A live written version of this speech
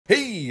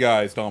Hey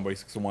guys,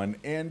 Tomboy61,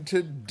 and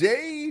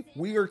today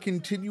we are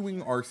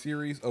continuing our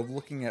series of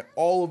looking at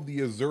all of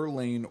the Azure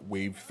Lane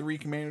Wave 3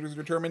 commanders to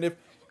determine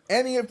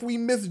if we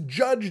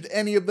misjudged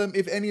any of them,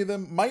 if any of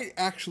them might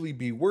actually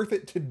be worth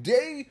it.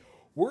 Today,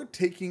 we're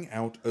taking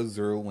out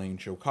Azure Lane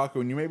Shoukaku,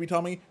 and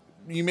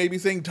you may be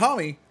saying,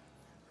 Tommy,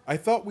 I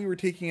thought we were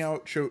taking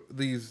out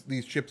these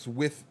ships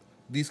with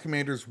these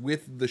commanders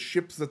with the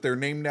ships that they're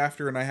named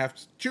after, and I have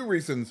two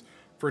reasons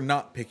for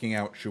not picking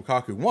out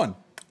Shoukaku. One,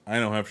 I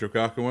don't have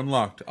Shoukaku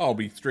unlocked. I'll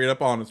be straight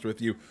up honest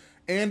with you.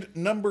 And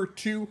number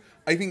two,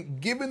 I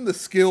think given the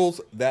skills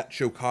that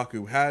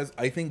Shoukaku has,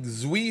 I think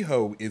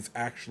Zuiho is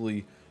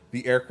actually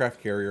the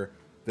aircraft carrier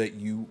that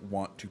you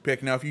want to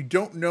pick. Now, if you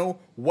don't know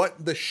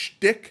what the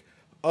shtick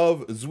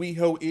of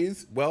Zuiho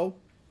is, well,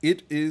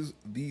 it is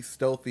the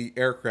stealthy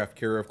aircraft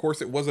carrier. Of course,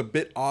 it was a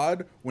bit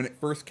odd when it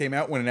first came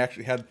out, when it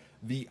actually had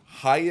the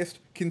highest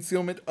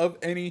concealment of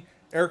any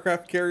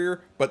aircraft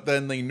carrier, but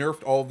then they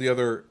nerfed all the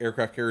other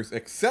aircraft carriers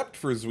except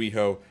for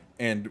Zuiho,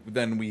 and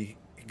then we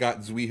got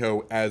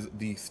Zuiho as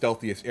the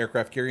stealthiest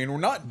aircraft carrier. And we're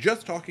not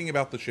just talking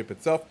about the ship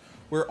itself,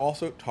 we're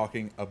also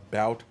talking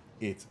about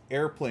its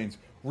airplanes.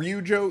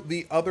 Ryujo,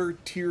 the other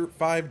tier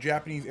 5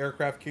 Japanese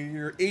aircraft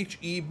carrier,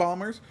 HE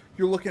bombers,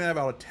 you're looking at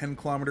about a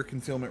 10-kilometer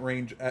concealment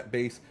range at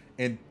base,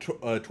 and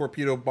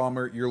torpedo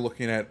bomber, you're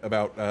looking at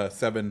about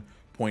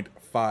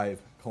 7.5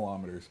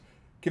 kilometers.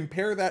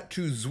 Compare that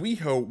to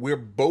Zuiho, where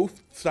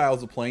both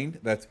styles of plane,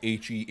 that's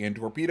HE and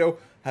torpedo,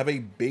 have a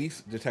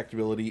base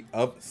detectability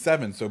of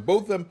 7. So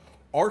both of them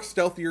are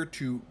stealthier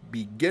to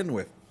begin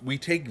with. We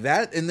take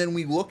that and then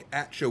we look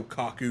at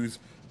Shoukaku's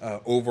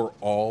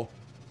overall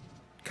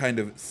kind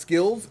of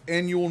skills,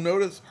 and you will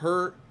notice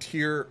her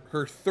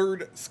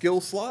third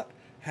skill slot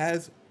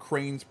has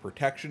Crane's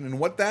protection. And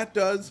what that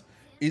does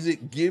is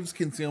it gives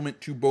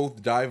concealment to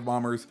both dive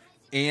bombers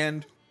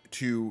and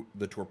to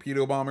the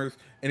torpedo bombers,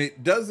 and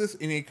it does this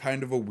in a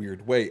kind of a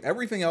weird way.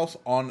 Everything else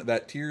on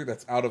that tier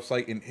that's out of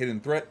sight and hidden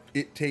threat,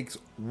 it takes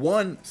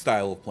one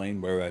style of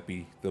plane, whether that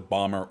be the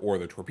bomber or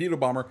the torpedo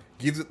bomber,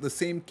 gives it the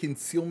same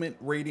concealment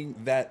rating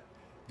that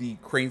the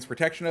Crane's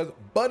protection does,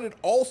 but it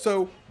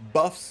also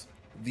buffs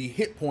the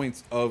hit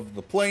points of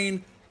the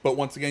plane. But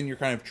once again, you're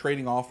kind of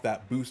trading off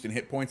that boost in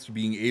hit points to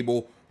being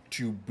able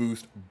to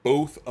boost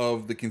both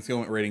of the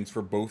concealment ratings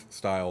for both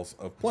styles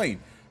of plane.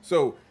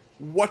 So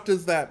what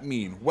does that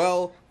mean?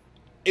 Well,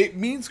 it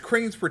means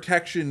Crane's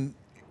protection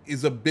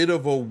is a bit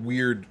of a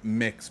weird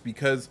mix,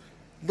 because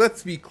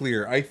let's be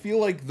clear, I feel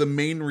like the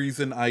main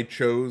reason I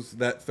chose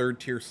that third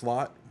tier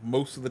slot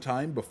most of the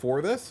time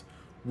before this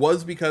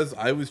was because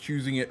I was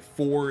choosing it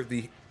for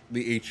the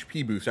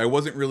HP boost. I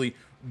wasn't really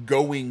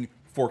going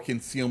for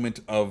concealment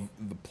of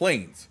the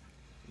planes,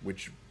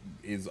 which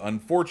is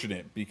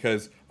unfortunate,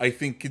 because I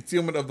think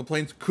concealment of the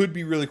planes could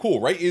be really cool,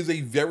 right? It is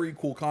a very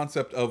cool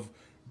concept of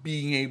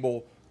being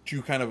able to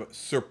kind of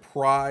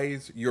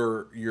surprise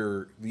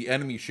the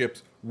enemy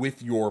ships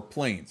with your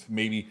planes,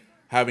 maybe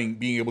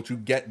being able to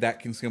get that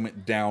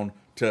concealment down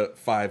to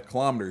 5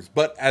 kilometers.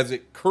 But as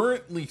it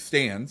currently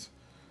stands,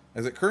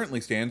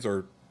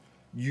 or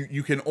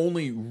you can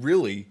only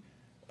really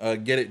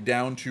get it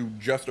down to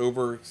just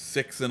over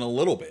 6 and a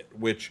little bit,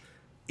 which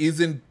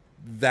isn't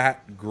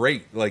that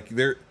great. Like,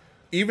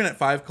 even at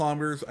 5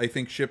 kilometers, I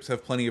think ships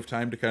have plenty of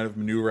time to kind of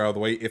maneuver out of the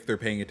way if they're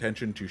paying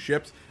attention to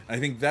ships. And I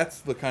think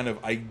that's the kind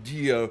of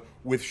idea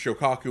with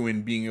Shoukaku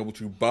in being able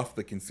to buff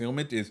the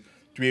concealment, is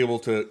to be able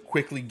to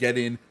quickly get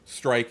in,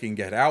 strike, and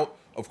get out.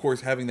 Of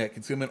course, having that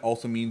concealment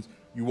also means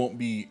you won't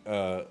be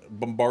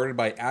bombarded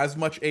by as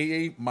much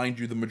AA. Mind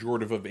you, the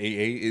majority of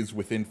AA is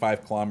within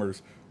 5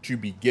 kilometers to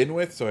begin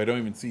with, so I don't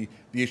even see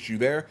the issue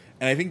there.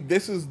 And I think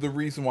this is the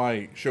reason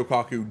why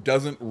Shoukaku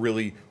doesn't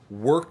really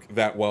work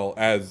that well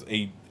as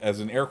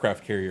an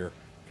aircraft carrier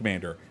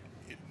commander.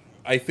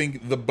 I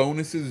think the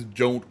bonuses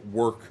don't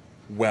work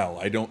well.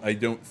 I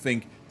don't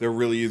think there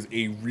really is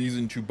a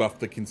reason to buff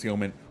the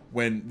concealment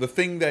when the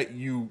thing that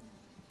you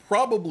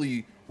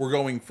probably were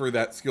going for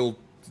that skill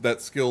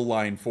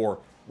line for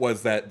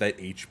was that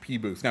HP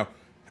boost. Now,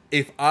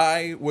 if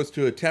I was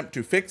to attempt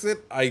to fix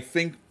it, I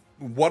think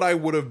what I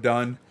would have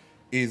done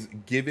is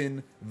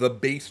given the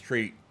base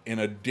trait an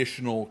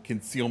additional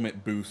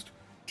concealment boost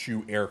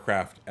to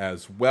aircraft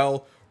as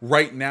well.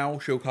 Right now,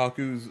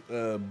 Shoukaku's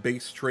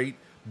base trait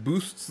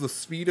boosts the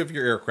speed of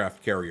your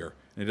aircraft carrier,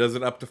 and it does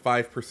it up to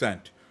 5%.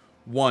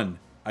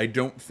 I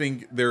don't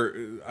think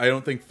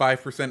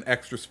 5%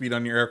 extra speed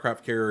on your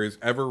aircraft carrier is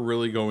ever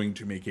really going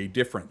to make a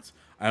difference.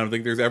 I don't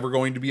think there's ever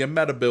going to be a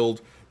meta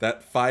build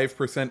that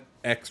 5%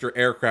 extra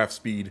aircraft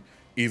speed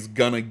is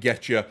gonna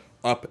get you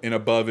up and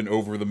above and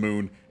over the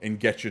moon and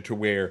get you to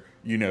where,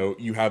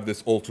 you have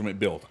this ultimate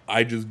build.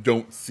 I just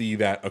don't see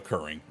that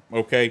occurring,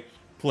 okay?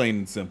 Plain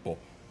and simple.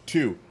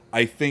 2,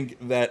 I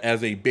think that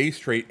as a base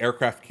trait,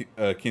 aircraft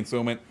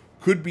concealment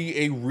could be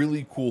a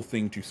really cool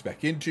thing to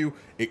spec into.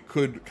 It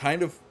could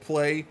kind of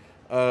play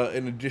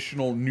an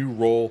additional new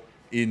role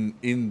in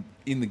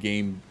the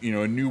game,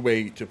 a new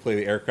way to play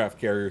the aircraft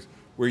carriers,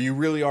 where you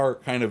really are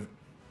kind of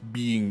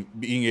being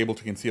able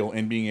to conceal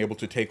and being able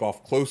to take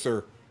off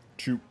closer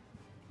to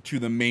to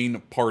the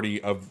main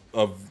party of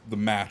the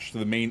match, to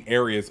the main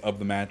areas of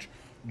the match,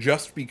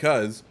 just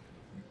because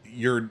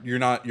your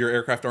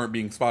aircraft aren't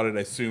being spotted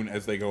as soon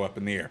as they go up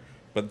in the air.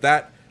 But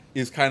that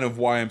is kind of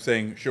why I'm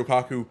saying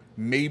Shoukaku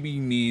maybe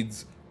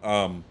needs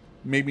a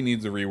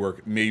rework.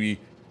 Maybe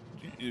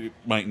it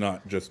might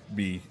not just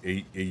be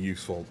a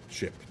useful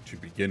ship to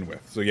begin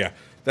with. So yeah,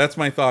 that's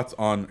my thoughts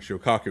on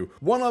Shoukaku.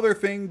 One other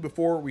thing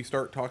before we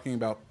start talking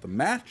about the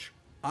match,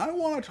 I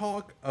want to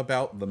talk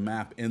about the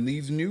map and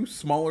these new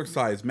smaller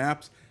size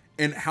maps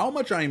and how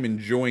much I'm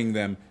enjoying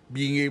them,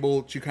 being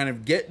able to kind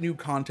of get new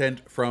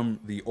content from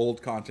the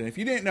old content. If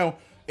you didn't know,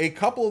 a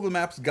couple of the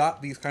maps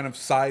got these kind of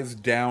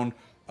sized down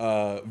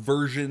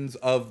versions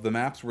of the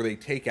maps where they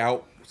take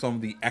out some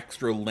of the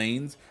extra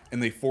lanes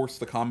and they force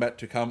the combat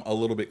to come a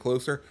little bit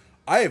closer.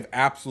 I have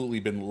absolutely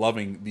been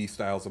loving these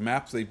styles of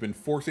maps. They've been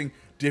forcing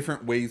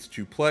different ways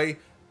to play,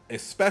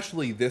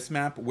 especially this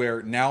map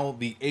where now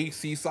the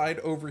AC side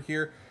over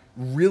here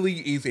really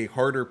is a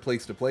harder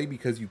place to play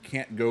because you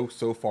can't go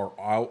so far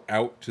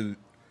out to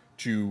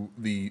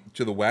the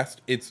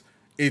west. It's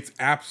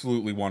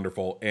absolutely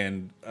wonderful,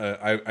 and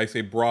I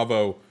say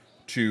bravo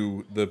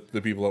to the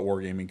people at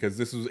Wargaming, because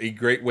this is a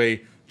great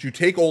way to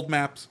take old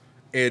maps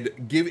and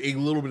give a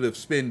little bit of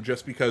spin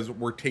just because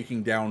we're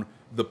taking down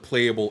the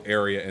playable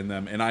area in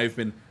them, and I've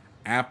been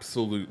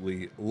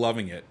absolutely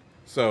loving it.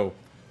 So,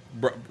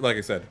 like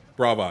I said,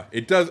 brava.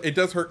 It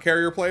does hurt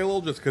carrier play a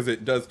little, just because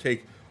it does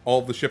take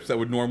all the ships that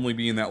would normally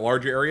be in that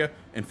larger area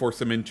and force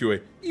them into a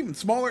even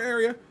smaller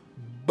area.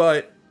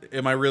 But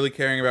am I really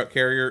caring about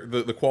carrier,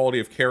 the quality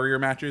of carrier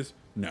matches?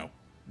 No,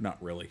 not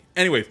really.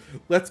 Anyways,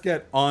 let's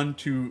get on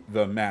to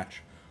the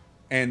match.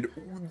 And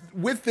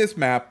with this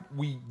map,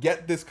 we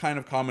get this kind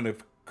of common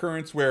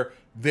occurrence where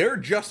there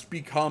just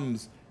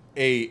becomes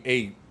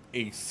a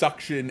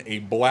suction, a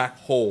black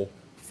hole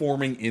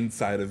forming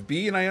inside of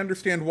B, and I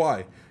understand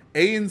why.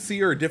 A and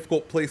C are a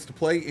difficult place to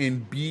play,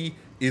 and B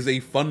is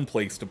a fun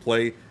place to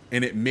play,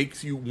 and it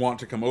makes you want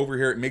to come over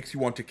here. It makes you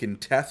want to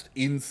contest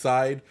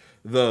inside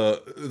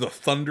the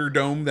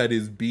Thunderdome that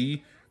is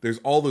B. There's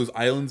all those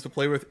islands to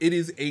play with. It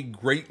is a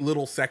great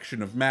little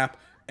section of map,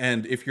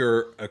 and if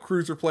you're a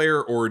cruiser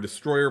player or a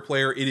destroyer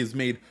player, it is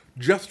made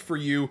just for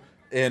you.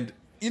 And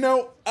you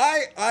know,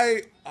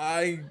 I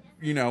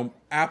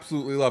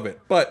absolutely love it.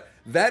 But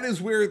that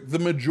is where the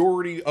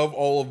majority of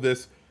all of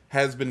this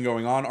has been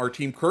going on. Our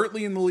team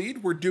currently in the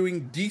lead. We're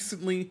doing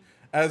decently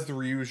as the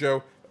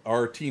Ryujo.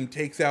 Our team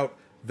takes out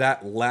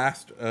that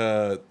last,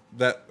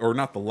 that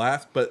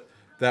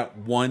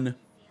one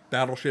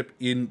battleship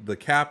in the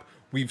cap.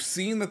 We've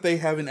seen that they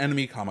have an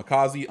enemy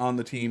kamikaze on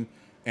the team,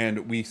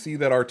 and we see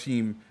that our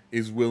team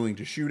is willing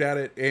to shoot at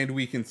it, and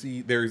we can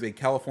see there's a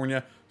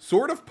California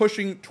sort of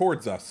pushing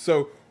towards us.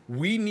 So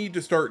we need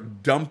to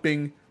start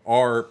dumping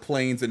our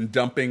planes and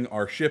dumping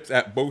our ships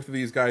at both of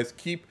these guys.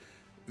 Keep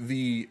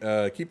the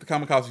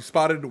kamikaze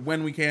spotted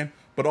when we can,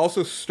 but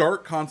also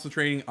start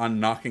concentrating on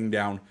knocking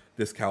down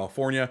this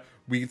California.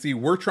 We can see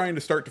we're trying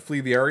to start to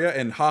flee the area,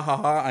 and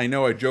I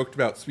know I joked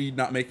about speed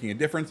not making a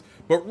difference,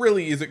 but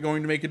really, is it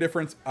going to make a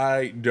difference?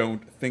 I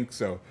don't think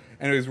so.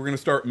 Anyways, we're going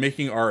to start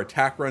making our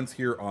attack runs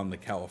here on the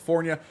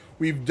California.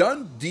 We've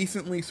done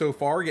decently so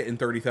far, getting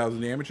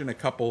 30,000 damage and a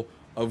couple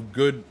of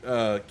good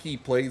key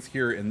plays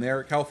here and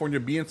there. California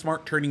being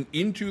smart, turning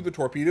into the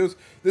torpedoes.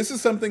 This is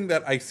something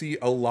that I see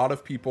a lot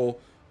of people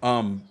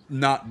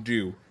not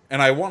do,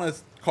 and I want to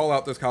call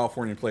out this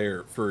California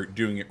player for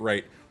doing it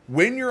right.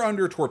 When you're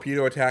under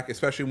torpedo attack,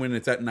 especially when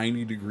it's at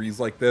 90 degrees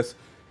like this,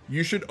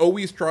 you should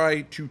always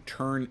try to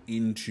turn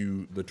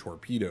into the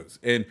torpedoes.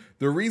 And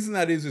the reason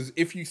that is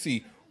if you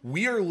see,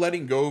 we are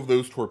letting go of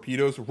those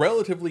torpedoes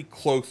relatively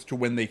close to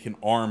when they can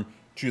arm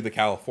to the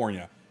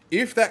California.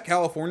 If that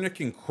California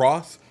can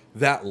cross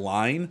that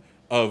line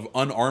of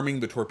unarming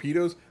the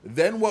torpedoes,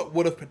 then what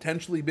would have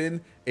potentially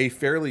been a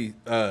fairly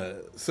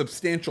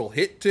substantial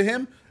hit to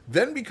him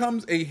then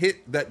becomes a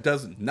hit that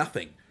does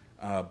nothing.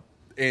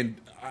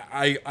 And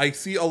I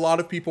see a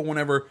lot of people,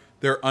 whenever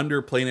they're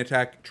under plane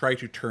attack, try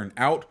to turn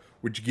out,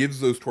 which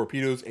gives those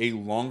torpedoes a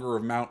longer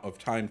amount of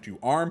time to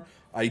arm.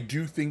 I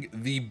do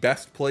think the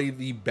best play,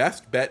 the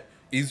best bet,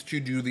 is to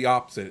do the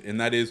opposite, and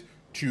that is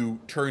to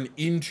turn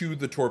into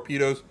the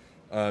torpedoes,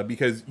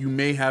 because you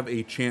may have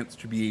a chance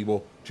to be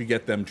able to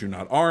get them to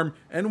not arm,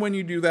 and when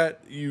you do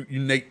that, you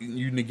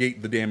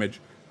negate the damage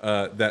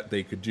that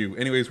they could do.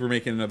 Anyways, we're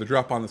making another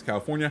drop on this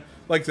California.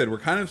 Like I said, we're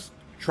kind of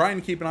trying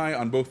to keep an eye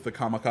on both the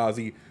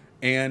kamikaze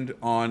and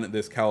on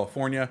this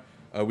California.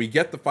 We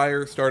get the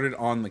fire started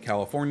on the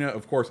California.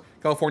 Of course,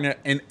 California,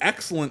 an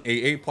excellent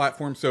AA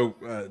platform, so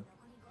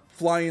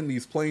flying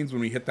these planes when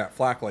we hit that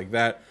flak like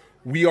that,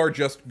 we are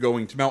just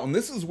going to melt. And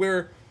this is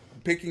where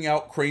picking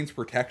out Crane's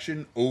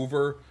protection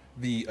over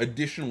the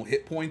additional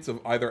hit points of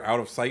either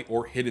out of sight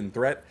or hidden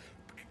threat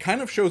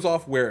kind of shows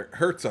off where it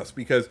hurts us,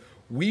 because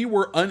we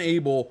were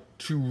unable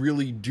to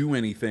really do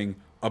anything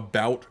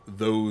about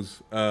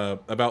those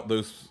about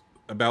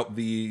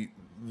the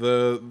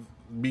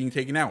being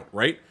taken out,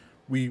 right?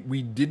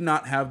 We did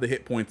not have the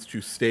hit points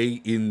to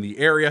stay in the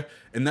area,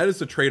 and that is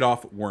the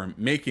trade-off we're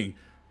making.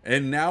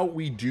 And now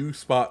we do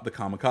spot the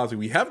kamikaze.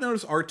 We have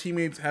noticed our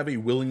teammates have a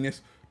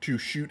willingness to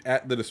shoot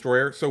at the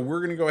destroyer, so we're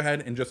going to go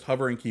ahead and just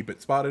hover and keep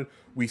it spotted.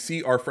 We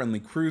see our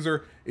friendly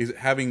cruiser is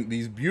having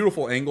these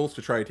beautiful angles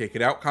to try to take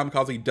it out.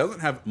 Kamikaze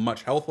doesn't have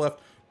much health left,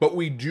 but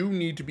we do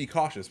need to be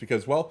cautious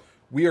because, well,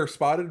 we are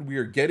spotted. We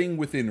are getting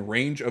within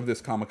range of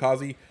this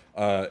kamikaze,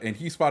 and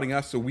he's spotting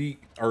us, so we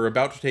are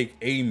about to take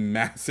a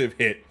massive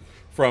hit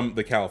from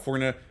the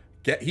California.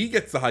 He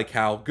gets the high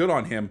cal. Good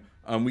on him.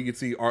 We can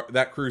see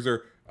that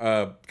cruiser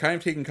kind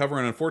of taking cover,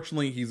 and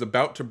unfortunately, he's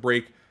about to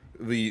break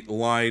the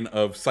line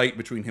of sight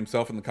between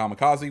himself and the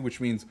kamikaze, which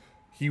means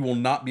he will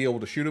not be able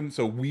to shoot him.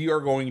 So we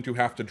are going to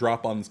have to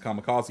drop on this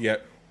kamikaze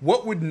at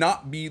what would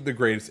not be the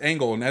greatest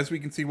angle. And as we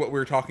can see what we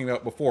were talking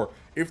about before,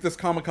 if this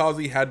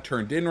kamikaze had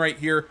turned in right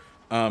here,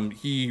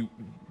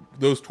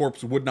 those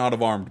torps would not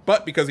have armed.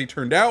 But because he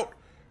turned out,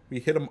 we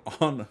hit him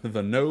on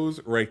the nose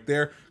right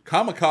there.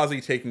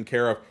 Kamikaze taken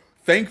care of.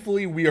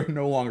 Thankfully, we are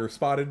no longer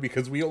spotted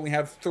because we only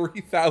have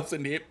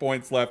 3,000 hit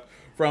points left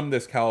from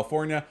this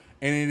California.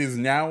 And it is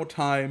now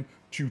time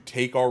to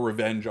take our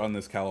revenge on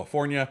this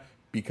California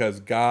because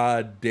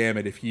god damn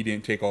it, if he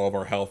didn't take all of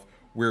our health,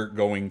 we're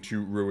going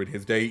to ruin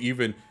his day,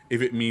 even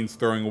if it means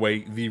throwing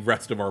away the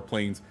rest of our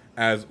planes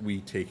as we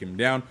take him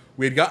down.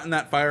 We had gotten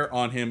that fire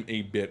on him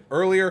a bit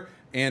earlier,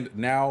 and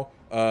now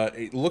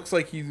it looks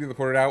like he's either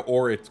put it out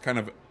or it's kind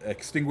of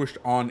extinguished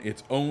on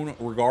its own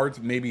regards.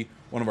 Maybe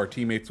one of our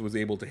teammates was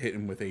able to hit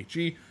him with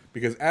HE,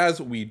 because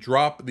as we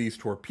drop these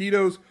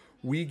torpedoes,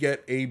 we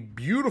get a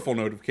beautiful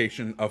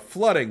notification of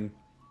flooding.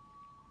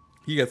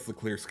 He gets the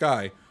clear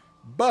sky,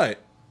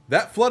 but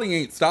that flooding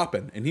ain't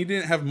stopping, and he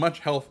didn't have much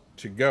health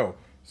to go.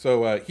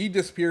 So he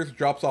disappears,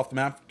 drops off the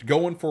map,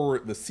 going for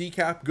the C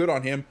cap. Good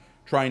on him,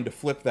 trying to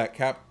flip that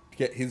cap to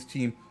get his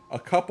team a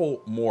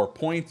couple more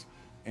points.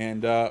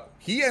 And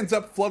he ends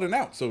up flooding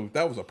out. So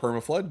that was a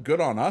perma flood.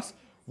 Good on us.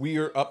 We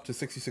are up to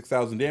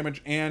 66,000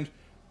 damage, and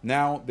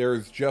now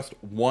there's just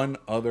one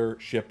other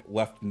ship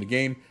left in the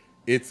game.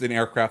 It's an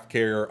aircraft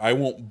carrier. I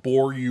won't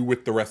bore you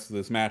with the rest of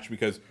this match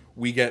because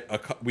we get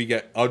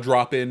a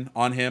drop in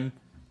on him,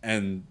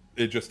 and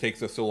it just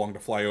takes us so long to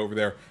fly over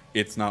there.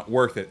 It's not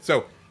worth it.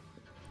 So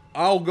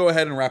I'll go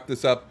ahead and wrap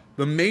this up.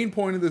 The main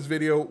point of this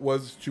video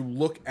was to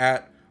look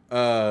at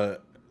the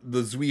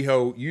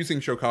Zuiho using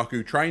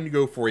Shoukaku, trying to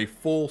go for a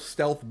full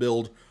stealth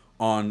build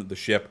on the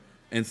ship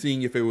and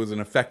seeing if it was an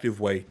effective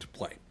way to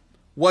play.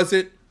 Was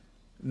it?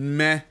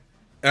 Meh.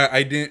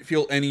 I didn't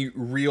feel any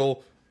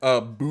real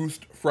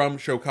boost from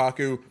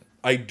Shoukaku.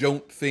 I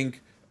don't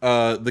think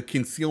the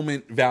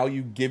concealment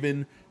value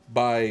given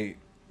by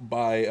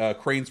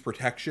Crane's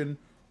protection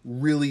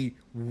really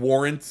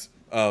warrants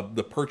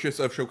the purchase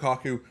of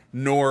Shoukaku,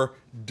 nor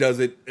does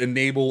it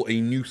enable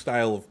a new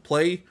style of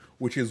play,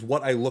 which is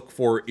what I look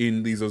for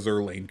in these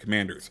Azure lane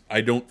commanders.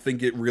 I don't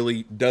think it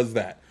really does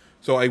that.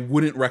 So I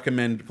wouldn't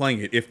recommend playing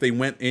it. If they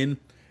went in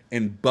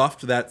and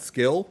buffed that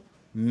skill,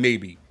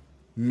 maybe.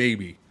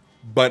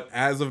 But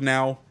as of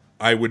now,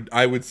 I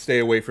would stay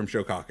away from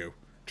Shoukaku.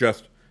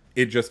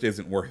 It just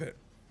isn't worth it.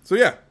 So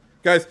yeah,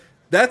 guys,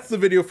 that's the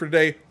video for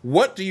today.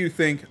 What do you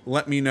think?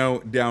 Let me know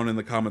down in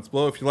the comments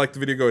below. If you liked the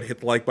video, go ahead and hit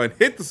the like button,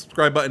 hit the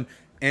subscribe button,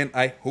 and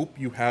I hope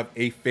you have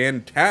a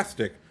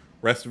fantastic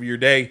rest of your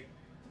day.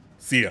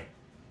 See ya.